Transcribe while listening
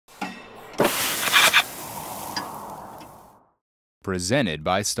Presented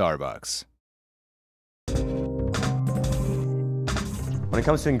by Starbucks. When it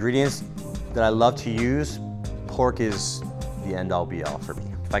comes to ingredients that I love to use, pork is the end-all be-all for me.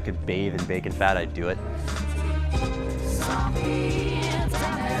 If I could bathe in bacon fat, I'd do it.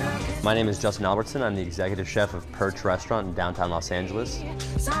 My name is Justin Albertson. I'm the executive chef of PERCH restaurant in downtown Los Angeles.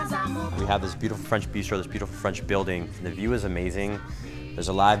 We have this beautiful French bistro, this beautiful French building. The view is amazing. There's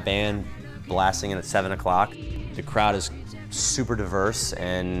a live band blasting in at 7 o'clock. The crowd is super diverse,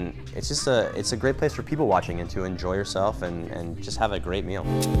 and it's just a great place for people watching and to enjoy yourself and just have a great meal.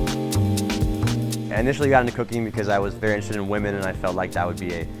 I initially got into cooking because I was very interested in women, and I felt like that would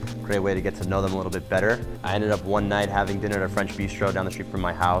be a great way to get to know them a little bit better. I ended up one night having dinner at a French bistro down the street from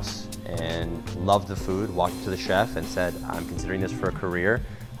my house and loved the food, walked up to the chef and said, I'm considering this for a career.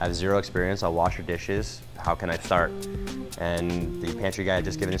 I have zero experience, I'll wash your dishes. How can I start? And the pantry guy had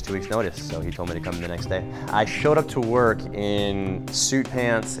just given his 2 weeks notice, so he told me to come in the next day. I showed up to work in suit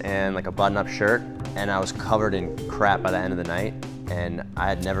pants and like a button-up shirt, and I was covered in crap by the end of the night. And I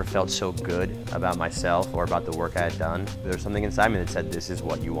had never felt so good about myself or about the work I had done. There was something inside me that said, this is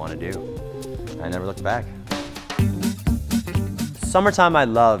what you want to do. And I never looked back. Summertime I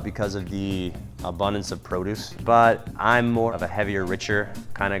love because of the abundance of produce, but I'm more of a heavier, richer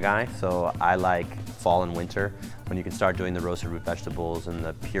kind of guy, so I like fall and winter when you can start doing the roasted root vegetables and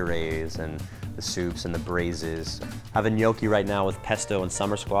the purees and the soups and the braises. I have a gnocchi right now with pesto and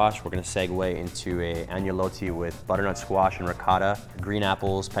summer squash. We're going to segue into a agnolotti with butternut squash and ricotta, green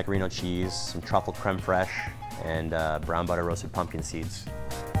apples, pecorino cheese, some truffle creme fraiche, and brown butter roasted pumpkin seeds.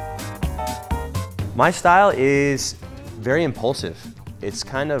 My style is very impulsive. It's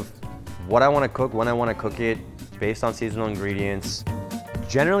kind of what I want to cook, when I want to cook it, based on seasonal ingredients.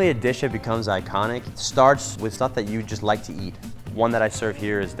 Generally, a dish that becomes iconic starts with stuff that you just like to eat. One that I serve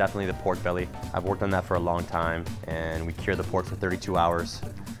here is definitely the pork belly. I've worked on that for a long time, and we cure the pork for 32 hours,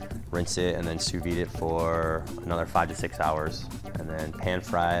 rinse it, and then sous vide it for another 5 to 6 hours, and then pan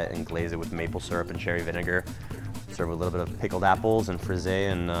fry it and glaze it with maple syrup and cherry vinegar. Serve with a little bit of pickled apples and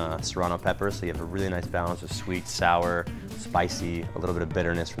frisée and serrano peppers, so you have a really nice balance of sweet, sour, spicy, a little bit of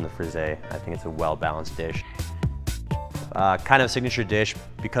bitterness from the frisée. I think it's a well-balanced dish. Kind of a signature dish,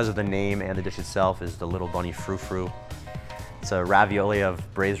 because of the name and the dish itself, is the little bunny frou-frou. It's a ravioli of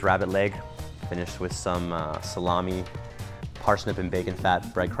braised rabbit leg, finished with some salami, parsnip and bacon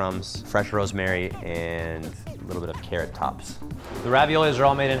fat breadcrumbs, fresh rosemary, and a little bit of carrot tops. The raviolis are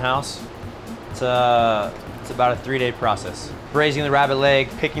all made in-house. It's about a 3-day process. Braising the rabbit leg,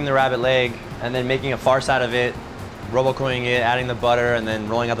 picking the rabbit leg, and then making a farce out of it, robocoing it, adding the butter, and then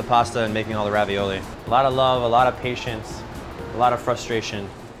rolling out the pasta and making all the ravioli. A lot of love, a lot of patience, a lot of frustration.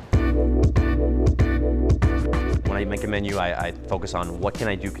 When I make a menu, I focus on what can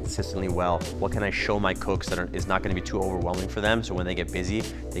I do consistently well, what can I show my cooks that is not going to be too overwhelming for them, so when they get busy,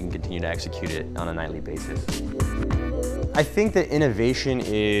 they can continue to execute it on a nightly basis. I think that innovation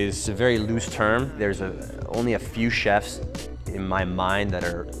is a very loose term. There's only a few chefs in my mind that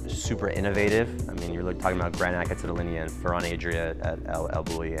are super innovative. I mean, you're talking about Grant Acquazzolini and Ferran Adria at El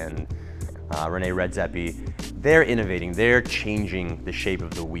Bulli and Rene Redzepi. They're innovating, they're changing the shape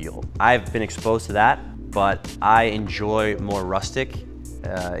of the wheel. I've been exposed to that, but I enjoy more rustic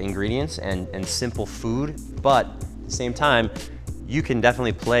ingredients and simple food, but at the same time, you can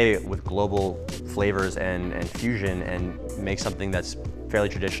definitely play with global flavors and fusion and make something that's fairly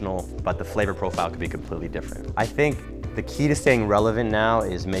traditional, but the flavor profile could be completely different. I think the key to staying relevant now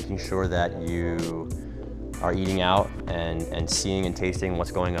is making sure that you are eating out and seeing and tasting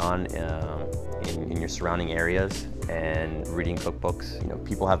what's going on in your surrounding areas and reading cookbooks. You know,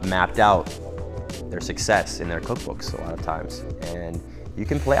 people have mapped out their success in their cookbooks a lot of times, and you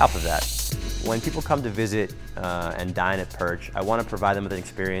can play off of that. When people come to visit and dine at PERCH, I want to provide them with an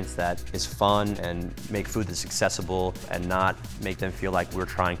experience that is fun and make food that's accessible and not make them feel like we're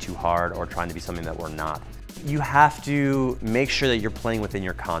trying too hard or trying to be something that we're not. You have to make sure that you're playing within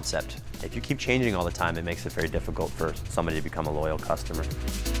your concept. If you keep changing all the time, it makes it very difficult for somebody to become a loyal customer.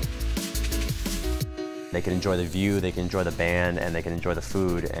 They can enjoy the view, they can enjoy the band, and they can enjoy the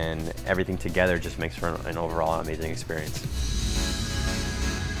food, and everything together just makes for an overall amazing experience.